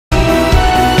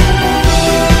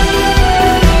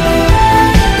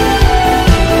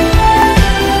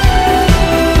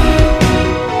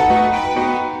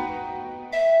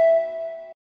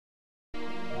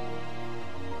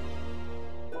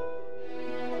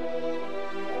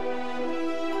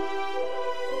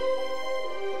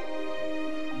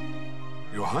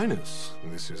Highness,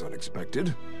 this is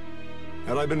unexpected.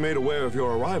 Had I been made aware of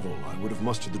your arrival, I would have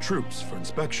mustered the troops for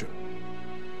inspection.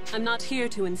 I'm not here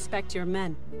to inspect your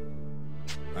men.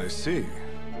 I see.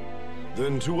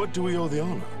 Then to what do we owe the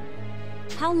honor?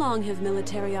 How long have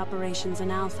military operations in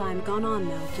Alfheim gone on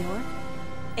now,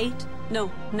 Georg?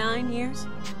 9 years?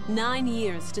 9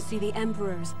 years to see the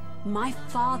Emperor's, my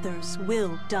father's,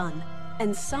 will done.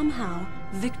 And somehow,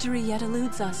 victory yet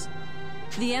eludes us.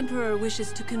 The Emperor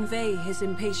wishes to convey his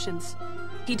impatience.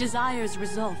 He desires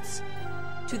results.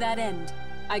 To that end,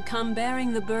 I come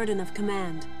bearing the burden of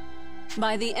command.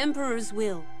 By the Emperor's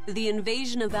will, the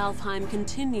invasion of Alfheim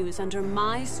continues under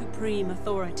my supreme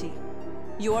authority.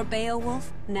 Your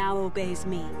Beowulf now obeys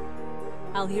me.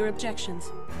 I'll hear objections.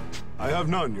 I have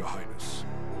none, Your Highness.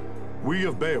 We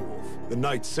of Beowulf, the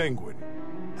Knight Sanguine,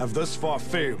 have thus far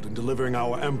failed in delivering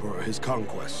our Emperor his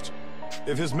conquest.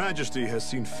 If His Majesty has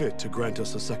seen fit to grant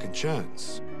us a second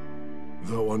chance,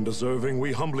 though undeserving,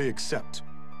 we humbly accept.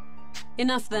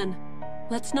 Enough then.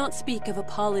 Let's not speak of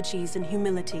apologies and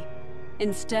humility.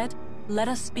 Instead, let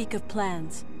us speak of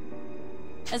plans.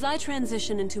 As I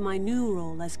transition into my new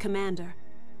role as commander,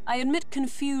 I admit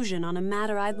confusion on a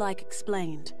matter I'd like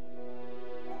explained.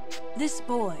 This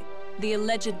boy, the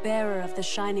alleged bearer of the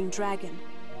Shining Dragon,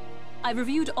 I've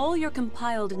reviewed all your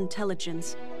compiled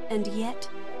intelligence, and yet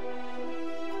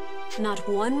not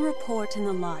one report in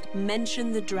the lot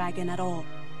mentioned the dragon at all.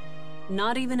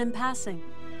 Not even in passing.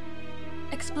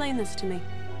 Explain this to me.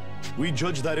 We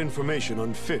judge that information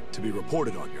unfit to be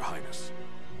reported on, Your Highness.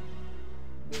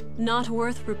 Not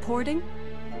worth reporting?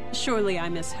 Surely I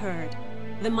misheard.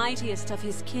 The mightiest of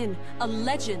his kin, a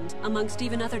legend amongst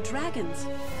even other dragons.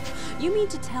 You mean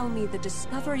to tell me the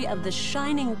discovery of the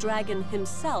Shining Dragon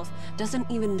himself doesn't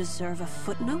even deserve a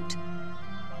footnote?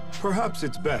 Perhaps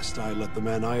it's best I let the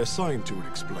man I assigned to it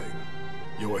explain.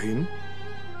 Joachim?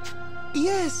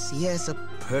 Yes, a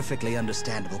perfectly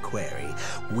understandable query.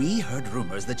 We heard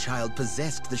rumors the child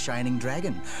possessed the Shining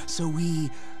Dragon, so we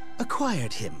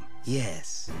acquired him,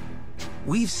 yes.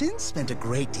 We've since spent a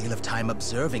great deal of time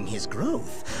observing his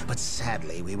growth, but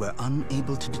sadly we were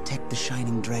unable to detect the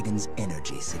Shining Dragon's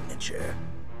energy signature.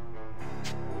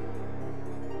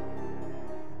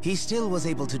 He still was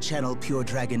able to channel pure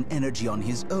dragon energy on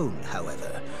his own,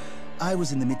 however. I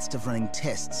was in the midst of running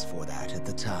tests for that at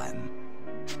the time.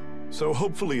 So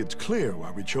hopefully it's clear why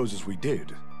we chose as we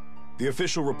did. The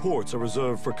official reports are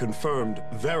reserved for confirmed,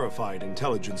 verified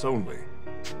intelligence only.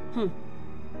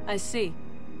 I see.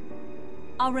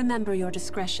 I'll remember your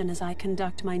discretion as I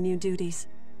conduct my new duties.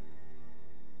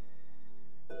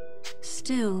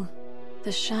 Still,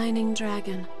 the Shining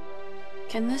Dragon.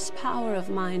 Can this power of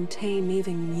mine tame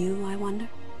even you, I wonder?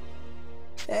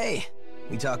 Hey,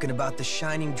 we talking about the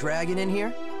Shining Dragon in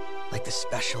here? Like the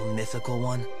special mythical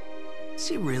one? Is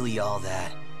he really all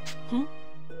that?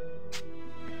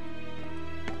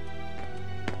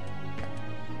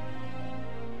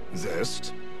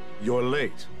 Zest, you're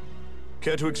late.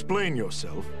 Care to explain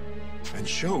yourself? And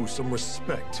show some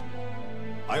respect.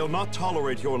 I'll not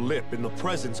tolerate your lip in the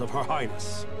presence of Her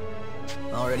Highness.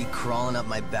 Already crawling up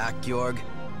my back, Georg?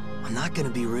 I'm not gonna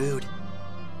be rude.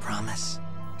 Promise.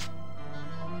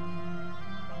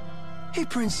 Hey,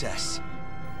 Princess.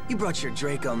 You brought your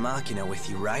Draco Machina with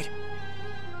you, right?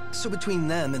 So between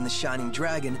them and the Shining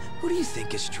Dragon, who do you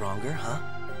think is stronger, huh?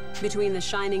 Between the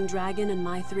Shining Dragon and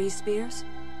my 3 spears?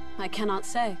 I cannot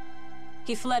say.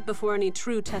 He fled before any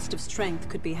true test of strength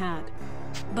could be had.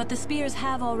 But the spears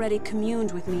have already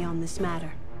communed with me on this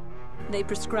matter. They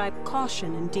prescribe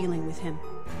caution in dealing with him.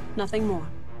 Nothing more.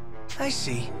 I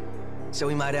see. So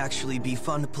he might actually be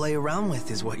fun to play around with,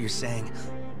 is what you're saying.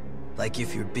 Like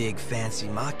if your big fancy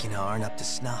Machina aren't up to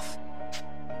snuff.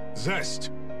 Zest,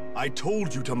 I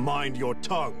told you to mind your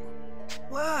tongue.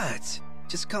 What?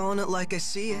 Just calling it like I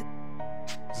see it.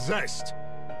 Zest!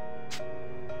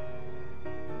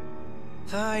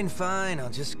 Fine, I'll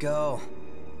just go.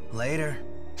 Later.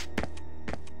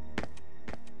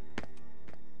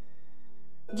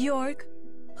 Georg,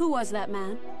 who was that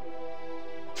man?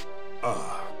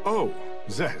 Oh,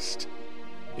 Zest.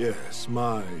 Yes,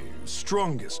 my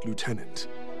strongest lieutenant.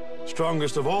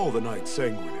 Strongest of all the Knight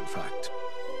Sanguine, in fact.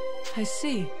 I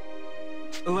see.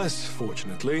 Less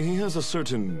fortunately, he has a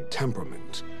certain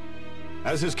temperament.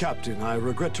 As his captain, I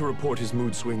regret to report his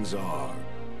mood swings are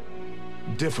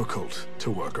difficult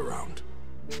to work around.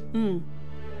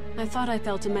 I thought I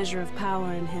felt a measure of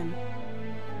power in him.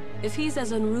 If he's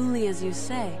as unruly as you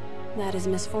say, that is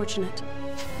misfortunate.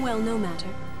 Well, no matter.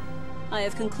 I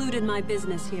have concluded my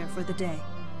business here for the day.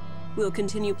 We'll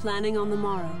continue planning on the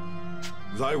morrow.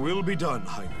 Thy will be done,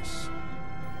 Highness.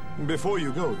 Before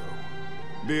you go,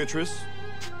 though, Beatrice?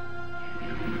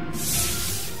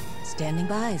 Standing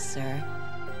by, sir.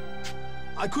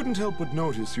 I couldn't help but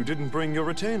notice you didn't bring your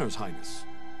retainers, Highness.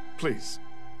 Please,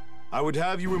 I would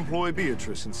have you employ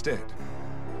Beatrice instead.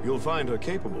 You'll find her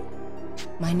capable.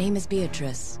 My name is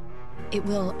Beatrice. It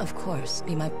will, of course,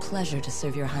 be my pleasure to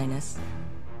serve your highness.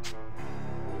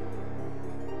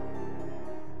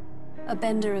 A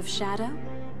bender of shadow?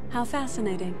 How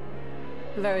fascinating.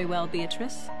 Very well,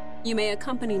 Beatrice. You may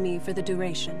accompany me for the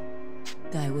duration.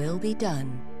 Thy will be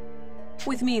done.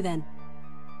 With me, then.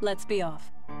 Let's be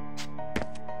off.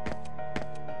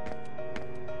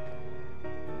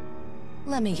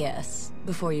 Let me guess,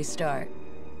 before you start.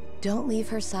 Don't leave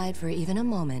her side for even a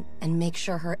moment, and make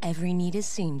sure her every need is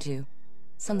seen to.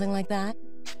 Something like that?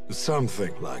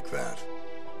 Something like that.